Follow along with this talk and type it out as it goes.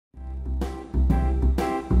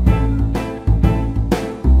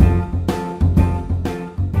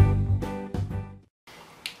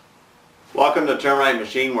Welcome to Termite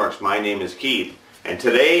Machine Works. My name is Keith, and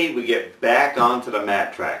today we get back onto the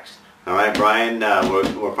Mattracks. All right, Brian,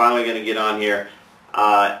 we're finally going to get on here.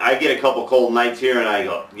 I get a couple cold nights here, and I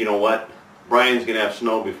go, you know what? Brian's going to have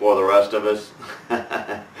snow before the rest of us.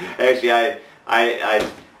 Actually,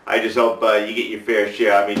 I just hope you get your fair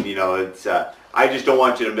share. I mean, you know, it's I just don't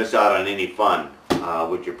want you to miss out on any fun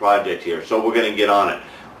with your project here. So we're going to get on it.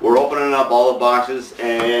 We're opening up all the boxes,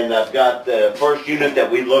 and I've got the first unit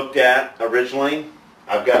that we looked at originally.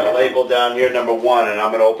 I've got a label down here, number 1, and I'm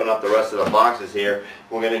going to open up the rest of the boxes here.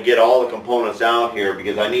 We're going to get all the components out here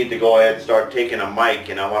because I need to go ahead and start taking a mic,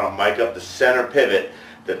 and I want to mic up the center pivot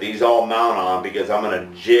that these all mount on, because I'm going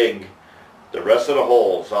to jig the rest of the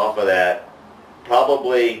holes off of that,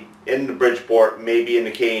 probably in the Bridgeport, maybe in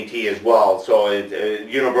the K&T as well. So it's a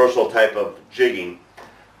universal type of jigging.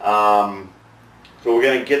 So we're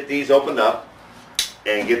going to get these opened up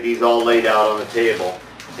and get these all laid out on the table,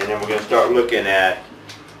 and then we're going to start looking at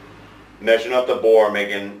measuring up the bore,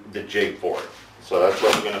 making the jig for it. So that's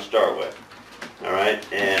what we're going to start with. Alright,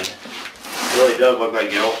 and it really does look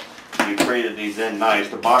like, you know, you traded these in nice.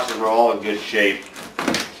 The boxes are all in good shape.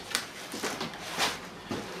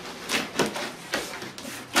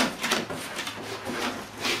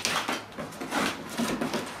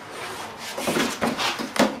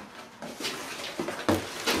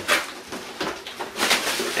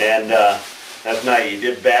 And that's nice. You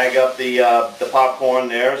did bag up the popcorn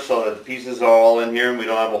there so that the pieces are all in here and we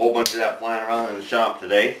don't have a whole bunch of that flying around in the shop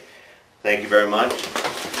today. Thank you very much.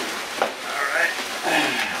 Alright.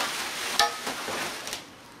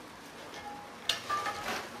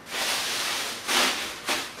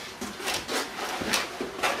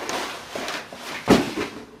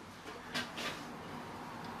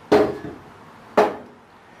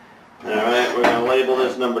 Alright, we're going to label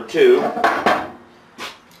this number 2.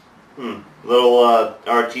 Little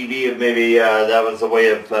RTV, maybe that was a way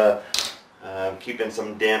of keeping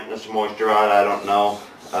some dampness or moisture out, I don't know.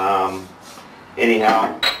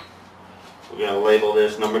 Anyhow, we're going to label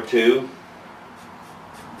this number 2.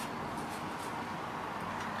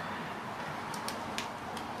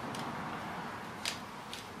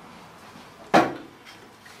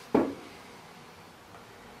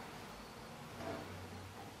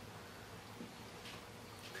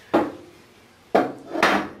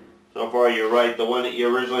 So far, you're right. The one that you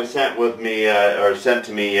originally sent with me, or sent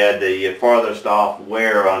to me, had the farthest off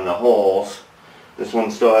wear on the holes. This one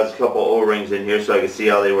still has a couple O-rings in here, so I can see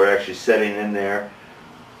how they were actually setting in there.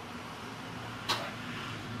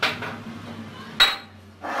 All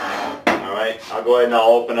right, I'll go ahead and I'll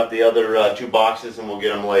open up the other 2 boxes, and we'll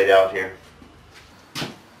get them laid out here.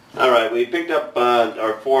 All right, we picked up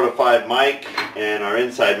our 4 to 5 mic and our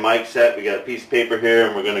inside mic set. We got a piece of paper here,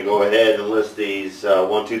 and we're going to go ahead and list these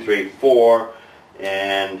 1, 2, 3, 4,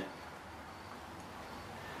 and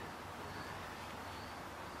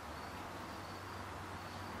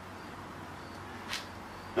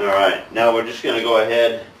all right. Now we're just going to go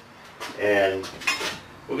ahead and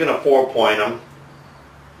we're going to 4-point them,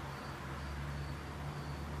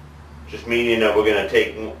 just meaning that we're going to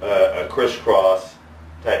take a crisscross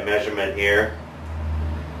type measurement here,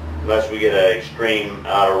 unless we get an extreme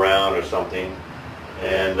out around or something.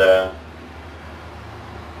 And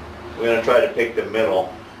we're going to try to pick the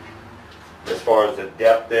middle. As far as the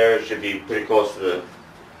depth there, it should be pretty close to the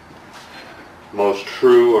most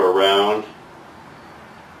true or round.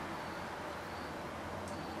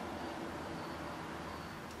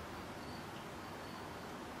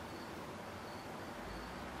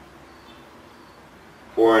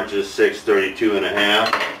 Four inches,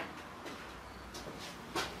 632.5.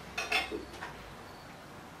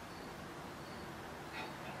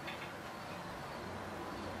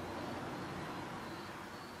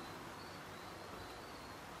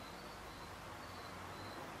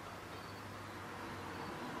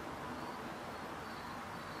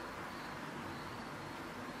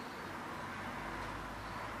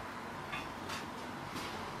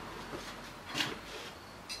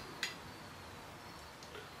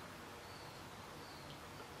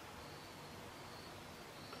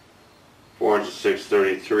 Four inches,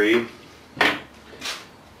 633.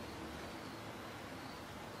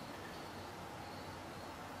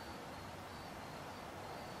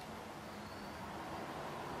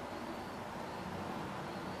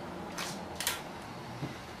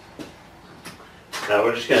 Now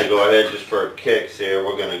we're just going to go ahead, just for kicks here,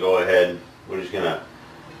 we're going to go ahead, we're just going to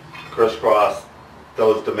crisscross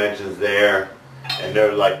those dimensions there, and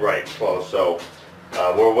they're like right close. So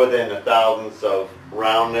we're within the thousandths of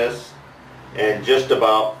roundness, and just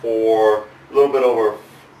about a little bit over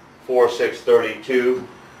 4,632,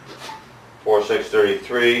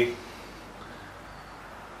 4,633.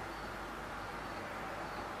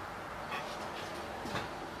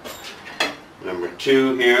 Number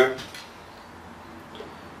 2 here.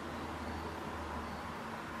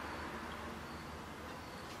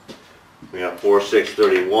 We got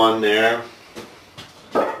 4631 there.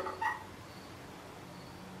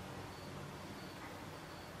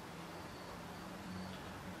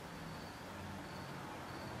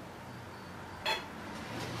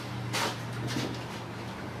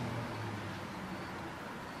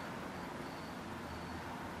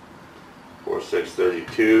 Or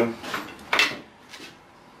 632.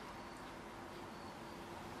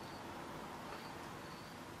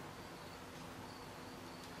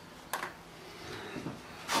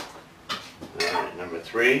 Alright, number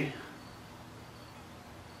 3.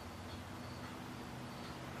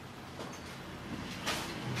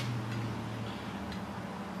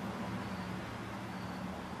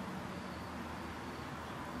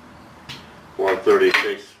 Or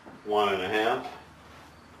 36, 1.5.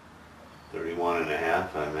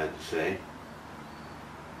 31.5, I meant to say.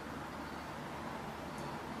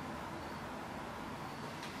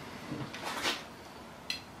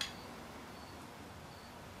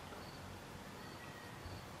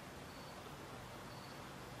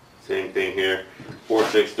 Same thing here,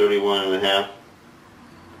 46, 31.5.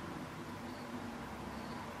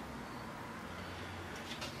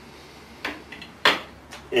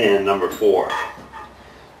 And number 4.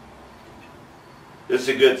 This is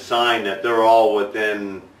a good sign that they're all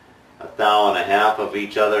within 1.5 thou of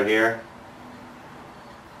each other here.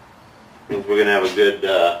 Means we're going to have a good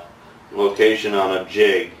location on a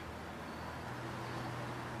jig.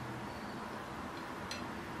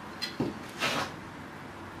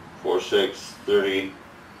 Four, 6,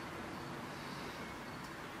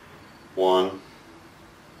 31.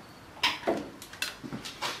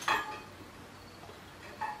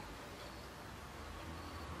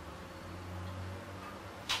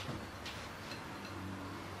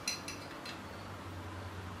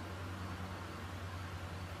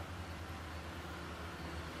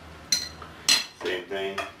 Same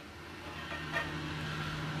thing.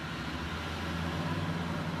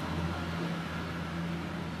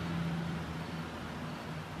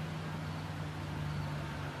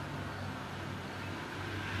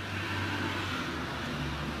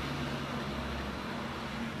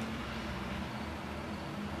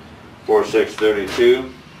 Four, 6,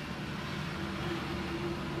 32.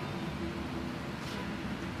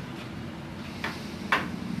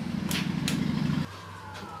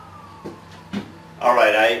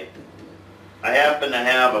 Alright, I happen to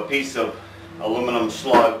have a piece of aluminum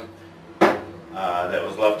slug that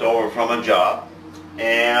was left over from a job,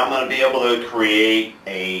 and I'm going to be able to create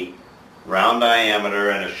a round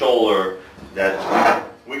diameter and a shoulder that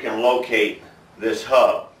we can locate this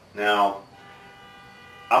hub. Now,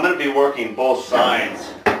 I'm going to be working both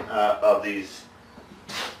sides of these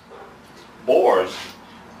bores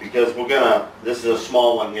because this is a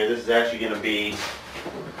small one here, this is actually going to be,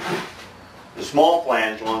 the small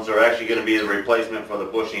flange ones are actually going to be the replacement for the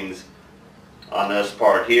bushings on this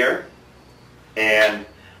part here, and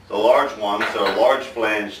the large ones, so large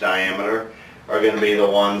flange diameter, are going to be the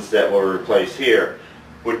ones that will replace here.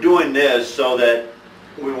 We're doing this so that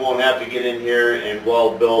we won't have to get in here and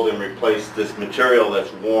weld build and replace this material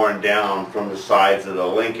that's worn down from the sides of the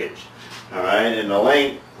linkage. Alright, and the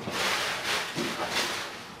length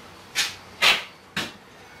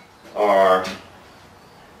are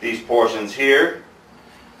these portions here,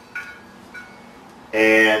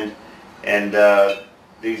 and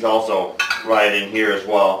these also right in here as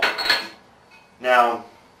well. Now,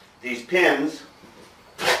 these pins,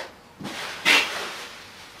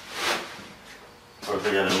 of course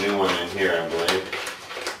I got a new one in here, I believe.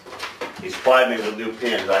 He supplied me with new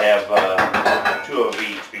pins. I have 2 of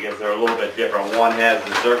each because they're a little bit different. One has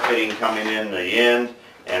the zerk fitting coming in the end,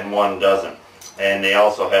 and one doesn't. And they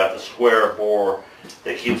also have the square bore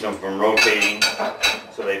that keeps them from rotating,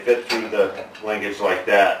 so they fit through the linkage like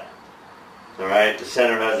that. Alright, the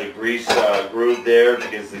center has a grease groove there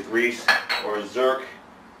because the grease or zerk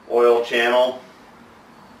oil channel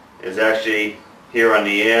is actually here on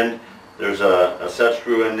the end. There's a set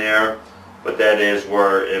screw in there, but that is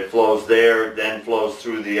where it flows there, then flows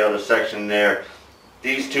through the other section there.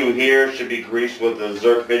 These 2 here should be greased with the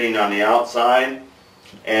zerk fitting on the outside,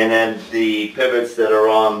 and then the pivots that are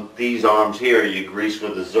on these arms here you grease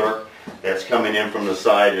with the zerk that's coming in from the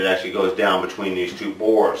side. It actually goes down between these 2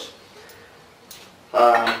 bores.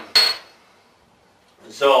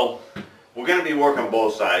 So we're going to be working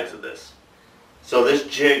both sides of this. So this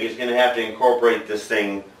jig is going to have to incorporate this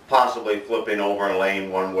thing possibly flipping over and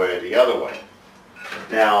laying one way or the other way.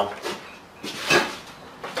 Now,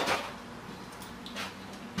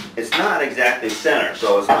 it's not exactly center,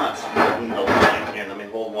 so it's not splitting the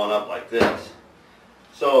hold one up like this.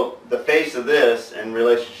 So the face of this in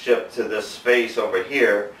relationship to this face over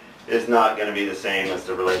here is not going to be the same as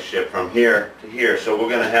the relationship from here to here. So we're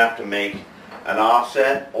going to have to make an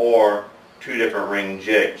offset or two different ring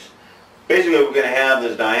jigs. Basically we're going to have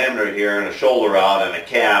this diameter here and a shoulder out and a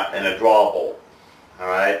cap and a draw bolt.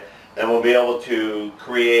 Alright, then we'll be able to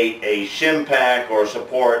create a shim pack or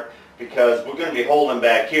support, because we're going to be holding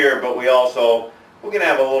back here, but we're going to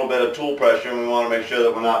have a little bit of tool pressure, and we want to make sure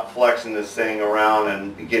that we're not flexing this thing around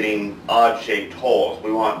and getting odd shaped holes.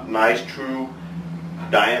 We want nice true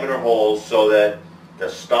diameter holes so that the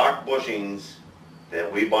stock bushings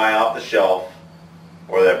that we buy off the shelf,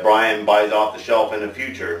 or that Brian buys off the shelf in the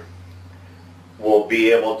future, will be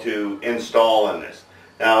able to install in this.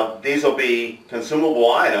 Now these will be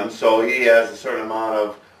consumable items, so he has a certain amount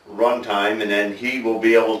of run time, and then he will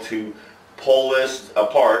be able to pull this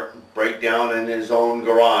apart, break down in his own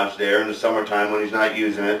garage there in the summertime when he's not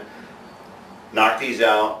using it, knock these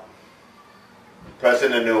out, press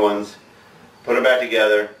in the new ones, put them back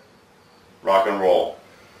together, rock and roll.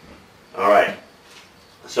 Alright,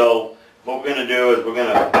 so what we're going to do is we're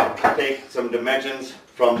going to take some dimensions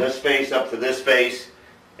from this face up to this face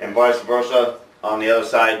and vice versa on the other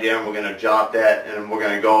side there, and we're going to jot that, and we're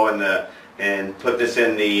going to go and put this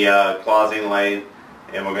in the closing lathe,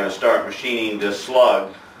 and we're going to start machining this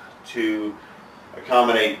slug to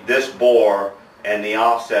accommodate this bore and the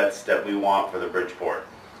offsets that we want for the Bridgeport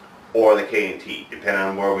or the K&T, depending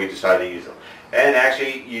on where we decide to use them. And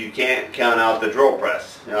actually you can't count out the drill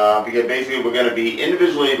press, because basically we're going to be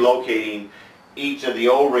individually locating each of the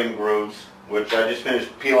O-ring grooves, which I just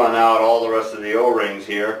finished peeling out all the rest of the O-rings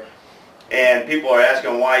here, and people are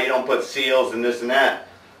asking why you don't put seals and this and that.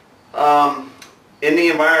 In the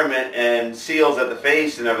environment, and seals at the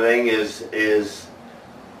face and everything is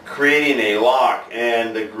creating a lock,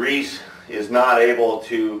 and the grease is not able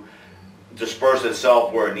to disperse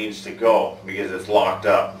itself where it needs to go because it's locked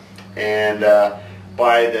up. And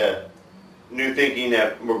by the new thinking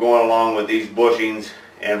that we're going along with these bushings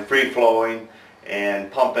and free flowing and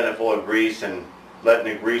pumping it full of grease and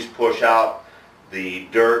letting the grease push out the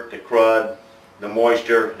dirt, the crud, the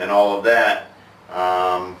moisture and all of that,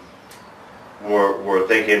 we're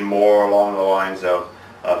thinking more along the lines of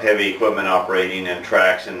heavy equipment operating and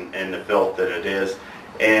tracks and the filth that it is,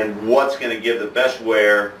 and what's going to give the best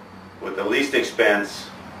wear with the least expense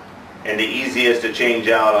and the easiest to change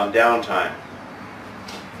out on downtime.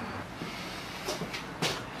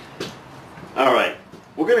 Alright,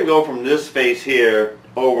 we're going to go from this face here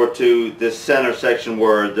over to this center section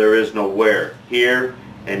where there is no wear, here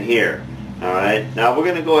and here. Alright, now we're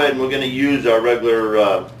going to go ahead and we're going to use our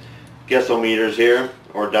regular guessometers here,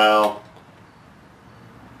 or dial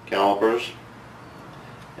calipers,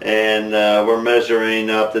 and we're measuring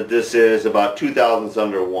up that this is about 2/1000ths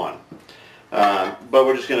under 1. But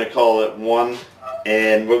we're just going to call it 1,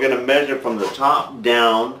 and we're going to measure from the top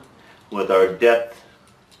down with our depth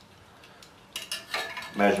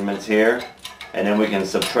measurements here, and then we can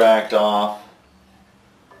subtract off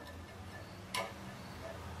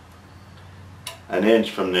an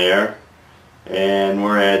inch from there, and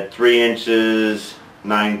we're at 3 inches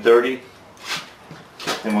 9/30,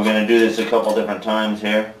 and we're going to do this a couple different times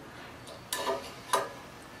here.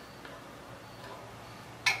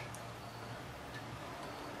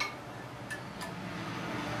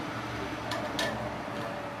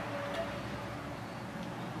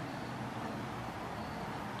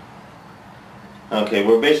 Okay,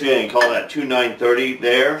 we're basically going to call that 2/9/30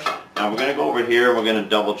 there. Now we're going to go over here and we're going to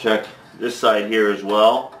double check this side here as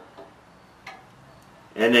well.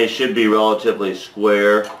 And they should be relatively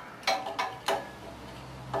square.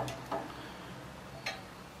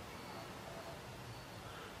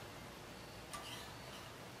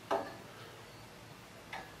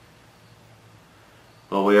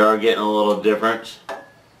 But we are getting a little difference.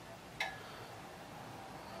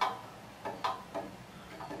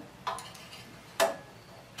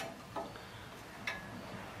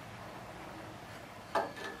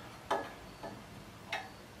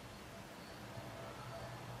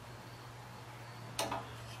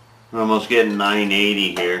 We're almost getting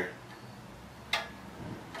 980 here.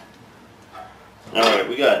 Alright,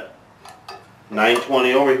 we got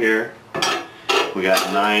 920 over here. We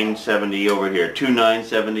got 970 over here.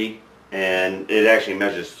 2/970, and it actually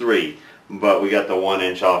measures 3, but we got the 1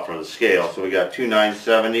 inch off from the scale. So we got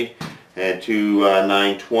 2/970 and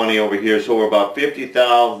 2/920 over here. So we're about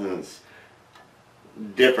 50/1000ths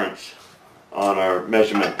difference on our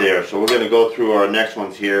measurement there. So we're going to go through our next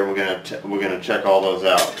ones here. We're going to check all those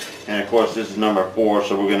out. And of course this is number 4,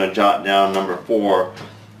 so we're going to jot down number 4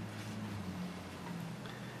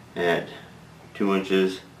 at 2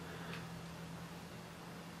 inches,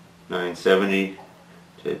 970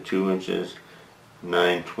 to 2 inches,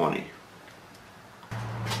 920.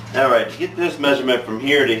 Alright, to get this measurement from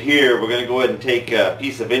here to here, we're going to go ahead and take a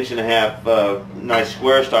piece of 1.5 inch nice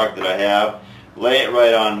square stock that I have, lay it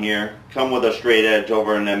right on here, come with a straight edge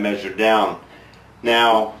over, and then measure down.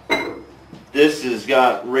 Now, this has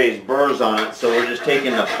got raised burrs on it, so we're just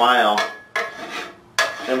taking the file,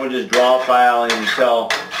 and we're just draw filing until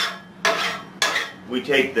we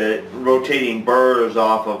take the rotating burrs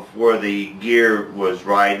off of where the gear was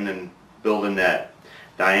riding and building that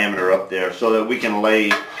diameter up there, so that we can lay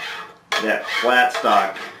that flat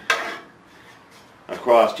stock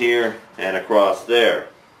across here and across there.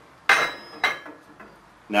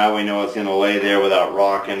 Now we know it's going to lay there without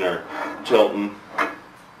rocking or tilting.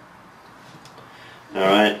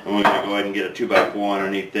 Alright, and we're going to go ahead and get a 2x4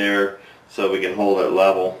 underneath there so we can hold it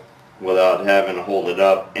level without having to hold it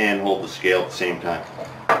up and hold the scale at the same time.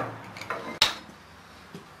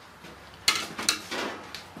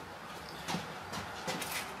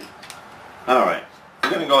 Alright, we're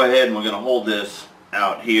going to go ahead and we're going to hold this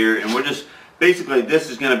out here, and we're just, basically this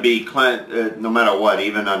is going to be, no matter what,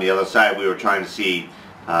 even on the other side we were trying to see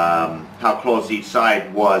how close each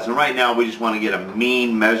side was, and right now we just want to get a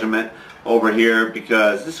mean measurement over here,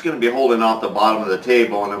 because this is going to be holding off the bottom of the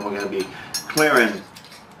table, and then we're going to be clearing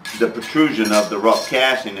the protrusion of the rough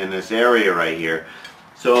casting in this area right here.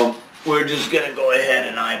 So we're just going to go ahead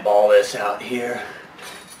and eyeball this out here,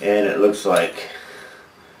 and it looks like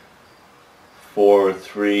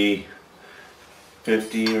 4.350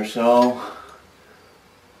 or so.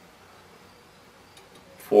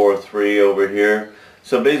 4.3 over here.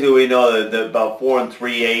 So basically we know that about 4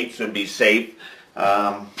 3/8 would be safe.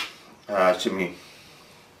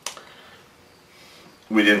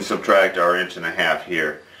 We didn't subtract our 1.5 inch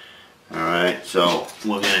here. Alright, so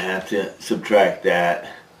we're going to have to subtract that.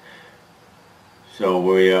 So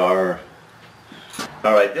we are,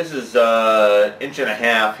 alright, this is 1.5 inches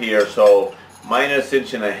here, so minus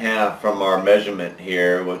 1.5 inches from our measurement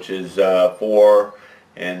here, which is 4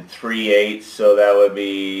 3/8, so that would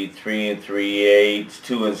be 3 3/8,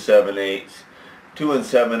 2 7/8. 2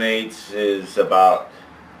 7/8 is about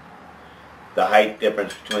the height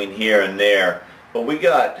difference between here and there. But we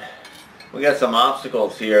got some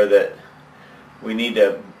obstacles here that we need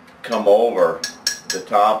to come over the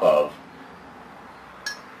top of.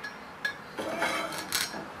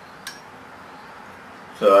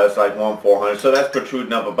 So that's like 1/400. So that's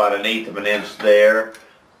protruding up about 1/8 of an inch there.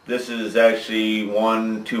 This is actually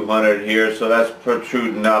 1/200 here, so that's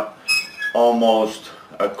protruding up almost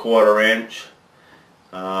 1/4 inch.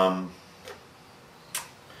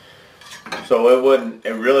 So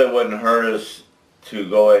it really wouldn't hurt us to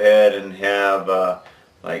go ahead and have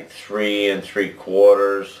like 3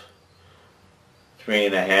 3/4,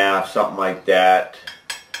 3.5, something like that,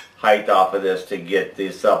 height off of this to get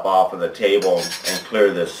this up off of the table and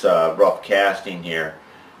clear this rough casting here.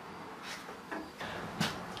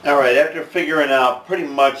 Alright, after figuring out pretty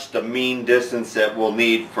much the mean distance that we'll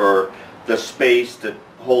need for the space to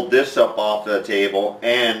hold this up off the table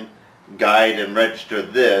and guide and register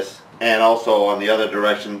this, and also on the other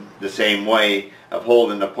direction the same way of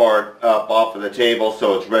holding the part up off of the table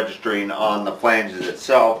so it's registering on the flanges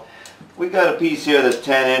itself, we got a piece here that's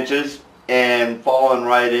 10 inches and falling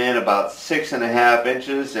right in about 6.5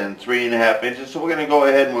 inches and 3.5 inches. So we're going to go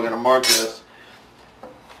ahead and we're going to mark this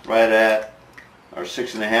right at our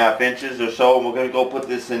 6.5 inches or so, and we're going to go put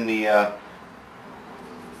this in the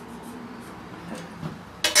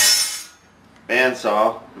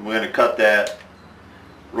bandsaw, and we're going to cut that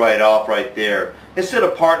right off right there. Instead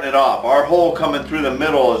of parting it off, our hole coming through the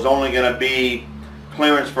middle is only going to be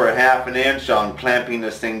clearance for 1/2 inch on clamping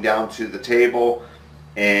this thing down to the table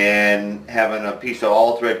and having a piece of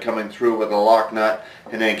all thread coming through with a lock nut,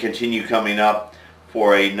 and then continue coming up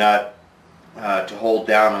for a nut to hold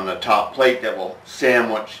down on the top plate that will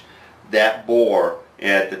sandwich that bore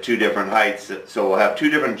at the 2 different heights. So we'll have 2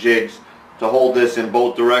 different jigs to hold this in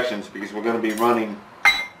both directions, because we're going to be running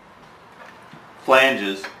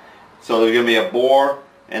flanges. So there's going to be a bore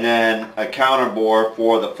and then a counter bore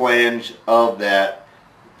for the flange of that,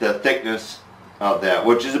 the thickness of that,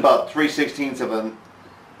 which is about 3/16 of an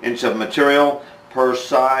inch of material per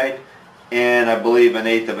side, and I believe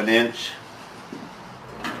 1/8 of an inch.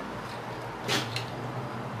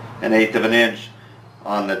 1/8 of an inch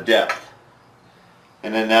on the depth,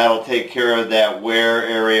 and then that'll take care of that wear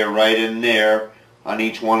area right in there on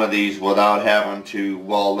each one of these without having to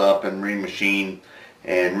weld up and remachine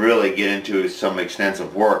and really get into some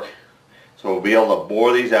extensive work. So we'll be able to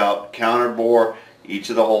bore these out, counter bore each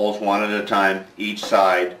of the holes one at a time, each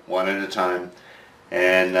side one at a time,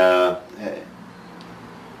 and then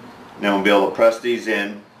we'll be able to press these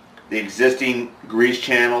in. The existing grease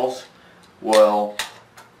channels will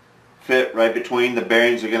fit right between. The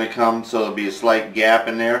bearings are going to come, so there'll be a slight gap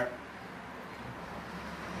in there,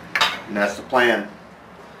 and that's the plan.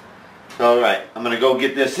 So, alright, I'm going to go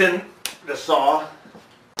get this in the saw.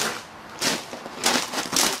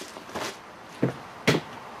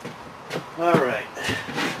 Alright,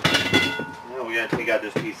 now we got to take out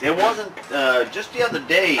this piece. It wasn't, just the other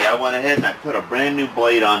day I went ahead and I put a brand new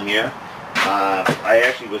blade on here. I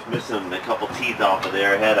actually was missing a couple teeth off of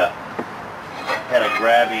there. I had a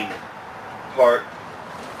grabbing part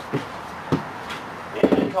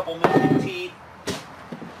and a couple missing teeth.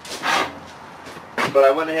 But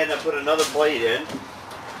I went ahead and I put another blade in.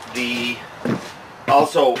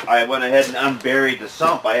 Also, I went ahead and unburied the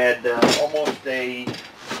sump. I had almost a,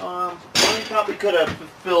 I probably could have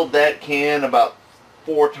filled that can about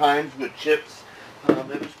 4 times with chips.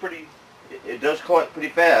 It was pretty, it does collect pretty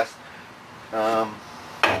fast. And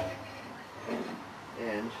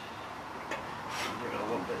there's a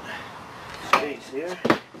little bit of space here.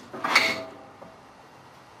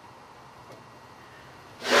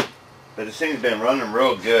 But this thing's been running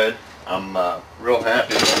real good. I'm real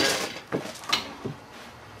happy with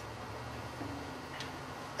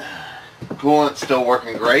it. Coolant's still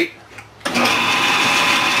working great.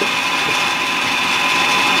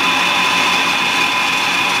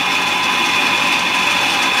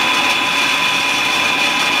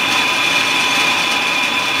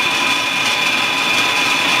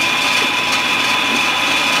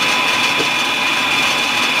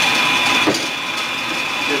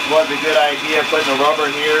 Was a good idea putting the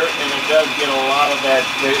rubber here, and it does get a lot of that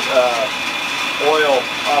oil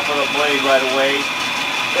off of the blade right away,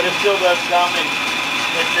 but it still does come and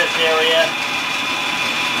hit this area.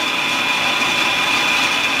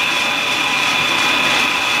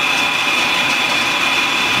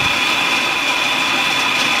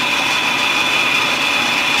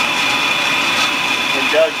 It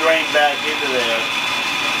does drain back into there.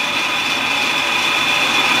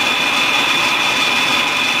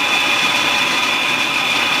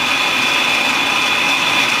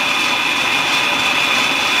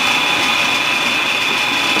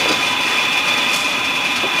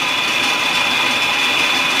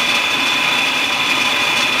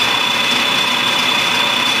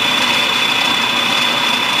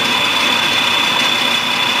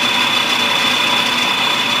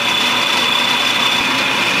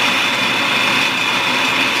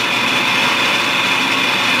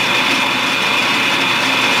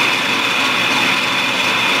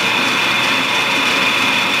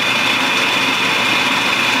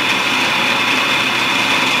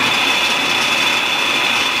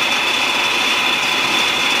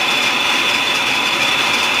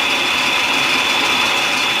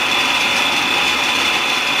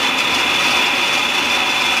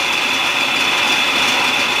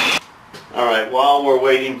 While we're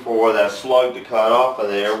waiting for that slug to cut off of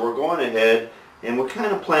there, we're going ahead and we're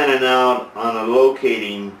kind of planning out on a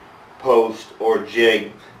locating post or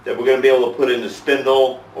jig that we're going to be able to put in the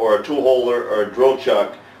spindle or a tool holder or a drill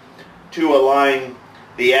chuck to align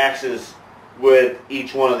the axis with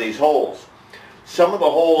each one of these holes. Some of the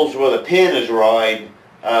holes where the pin is right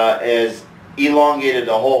is elongated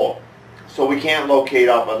the hole, so we can't locate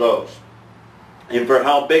off of those. And for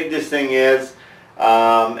how big this thing is,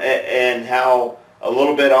 and how a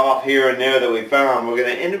little bit off here and there that we found, we're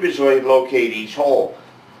going to individually locate each hole.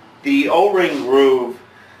 The O-ring groove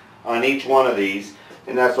on each one of these,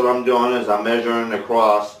 and that's what I'm doing, is I'm measuring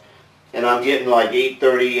across, and I'm getting like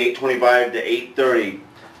 830, 825 to 830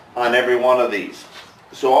 on every one of these.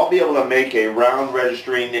 So I'll be able to make a round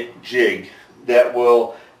registering jig that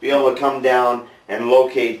will be able to come down and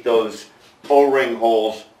locate those O-ring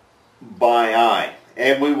holes by eye.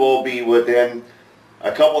 And we will be within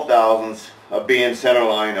a couple thousandths of being center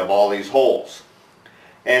line of all these holes.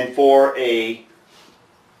 And for a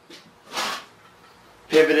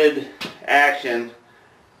pivoted action,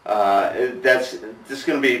 that's just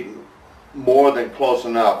going to be more than close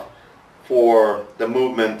enough for the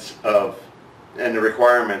movements of and the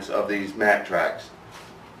requirements of these Mattracks.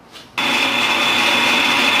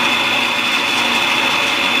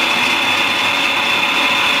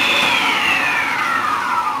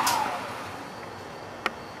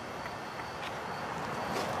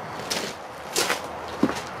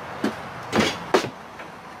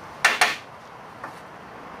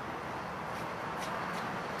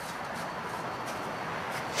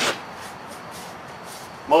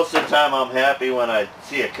 Most of the time I'm happy when I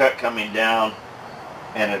see a cut coming down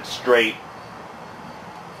and it's straight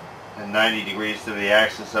and 90 degrees to the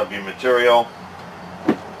axis of your material.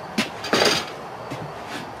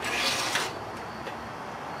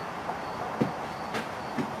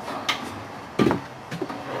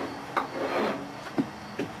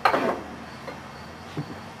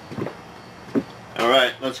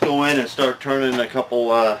 Alright, let's go in and start turning a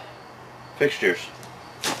couple fixtures.